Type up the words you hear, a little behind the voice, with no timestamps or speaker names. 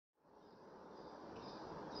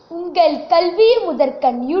உங்கள் கல்வி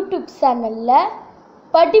முதற்கண் யூடியூப் சேனல்ல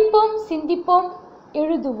படிப்போம், சிந்திப்போம்,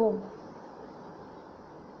 எழுதுவோம்.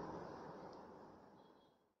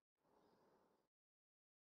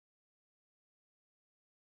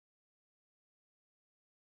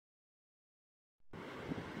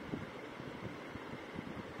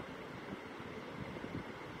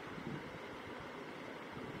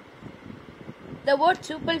 The word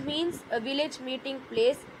Choupal means a village meeting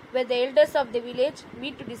place where the elders of the village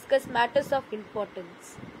meet to discuss matters of importance.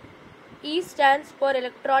 E stands for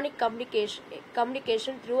electronic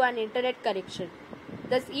communication through an internet connection.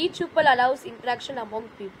 Thus, Choupal allows interaction among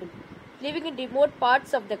people living in remote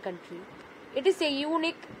parts of the country. It is a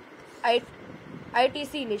unique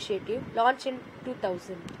ITC initiative launched in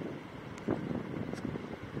 2000.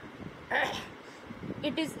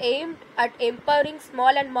 It is aimed at empowering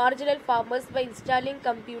small and marginal farmers by installing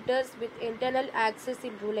computers with internal access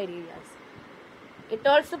in rural areas. It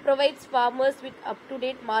also provides farmers with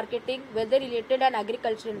up-to-date marketing, weather-related and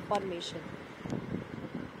agricultural information.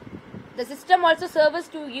 The system also serves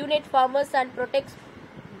to unite farmers and protects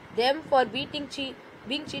them for being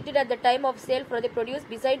cheated at the time of sale for the produce,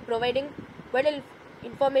 besides providing vital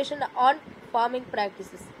information on farming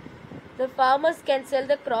practices. The farmers can sell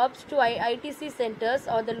the crops to ITC centers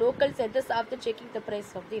or the local centers after checking the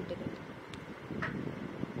price of the internet.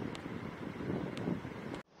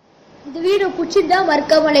 இந்த video பிடிச்சிருந்தா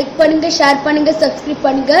மறக்காம like பண்ணுங்க, share பண்ணுங்க, subscribe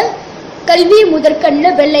பண்ணுங்க. கல்வி முதற்கண்ல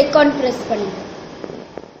bell icon press பண்ணுங்க.